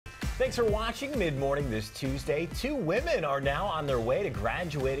Thanks for watching Mid-Morning this Tuesday. Two women are now on their way to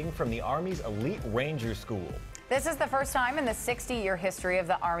graduating from the Army's Elite Ranger School. This is the first time in the 60-year history of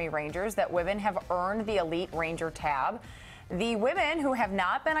the Army Rangers that women have earned the Elite Ranger tab. The women, who have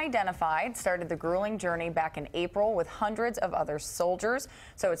not been identified, started the grueling journey back in April with hundreds of other soldiers.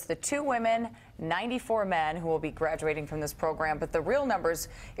 So it's the 2 women, 94 men who will be graduating from this program. But the real numbers,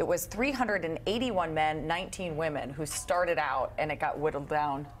 it was 381 men, 19 women who started out, and it got whittled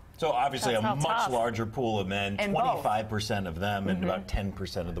down. So obviously a much larger pool of men, And 25% of them and about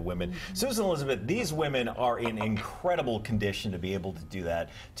 10% of the women. Susan Elizabeth, these women are in incredible condition to be able to do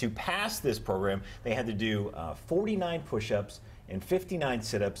that. To pass this program, they had to do 49 push-ups and 59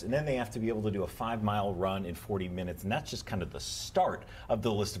 sit-ups, and then they have to be able to do a 5-mile run in 40 minutes, and that's just kind of the start of the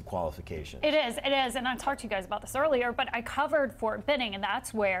list of qualifications. It is, and I talked to you guys about this earlier, but I covered Fort Benning, and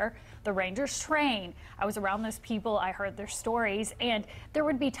that's where the Rangers train. I was around those people, I heard their stories, and there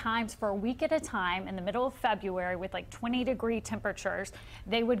would be times for a week at a time in the middle of February with like 20-degree temperatures.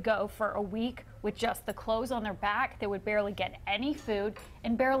 They would go for a week with just the clothes on their back. They would barely get any food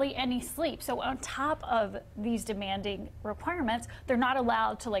and barely any sleep. So on top of these demanding requirements, they're not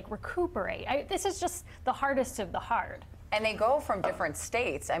allowed to like recuperate. This is just the hardest of the hard. And they go from different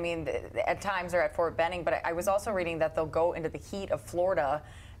states. I mean, at times they're at Fort Benning, but I was also reading that they'll go into the heat of Florida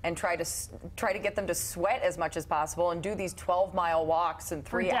and try to get them to sweat as much as possible and do these 12-mile walks in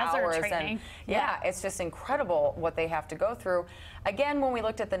 3 hours. Training. And yeah, it's just incredible what they have to go through. Again, when we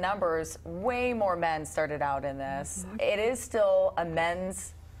looked at the numbers, way more men started out in this. It is still a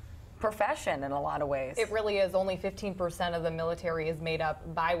men's profession in a lot of ways. It really is. Only 15% of the military is made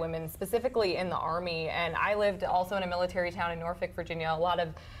up by women, specifically in the Army. And I lived also in a military town in Norfolk, Virginia. A lot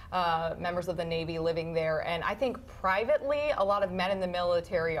of members of the Navy living there. And I think privately, a lot of men in the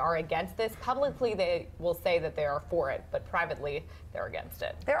military are against this. Publicly, they will say that they are for it, but privately, they're against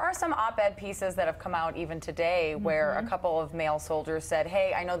it. There are some op-ed pieces that have come out even today where a couple of male soldiers said,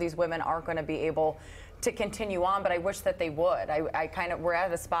 hey, I know these women aren't going to be able to continue on, but I wish that they would. We're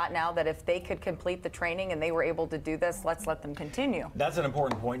at a spot now that if they could complete the training and they were able to do this, let's let them continue. That's an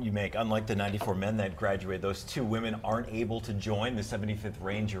important point you make. Unlike the 94 men that graduated, those 2 women aren't able to join the 75th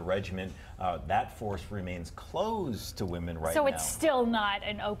Ranger Regiment. That force remains closed to women right now. So it's still not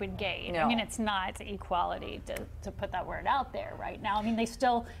an open gate. No. I mean, it's not equality, to put that word out there right now. I mean,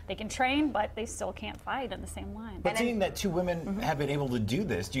 they can train, but they still can't fight on the same line. But seeing that 2 women have been able to do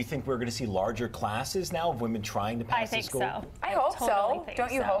this, do you think we're going to see larger classes now of women trying to pass the school? I think so. I hope so.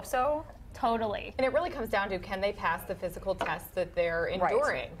 Don't you hope so? Totally. And it really comes down to, can they pass the physical tests that they're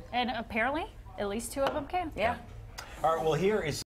enduring? And apparently, at least 2 of them can. Yeah. All right, well, here is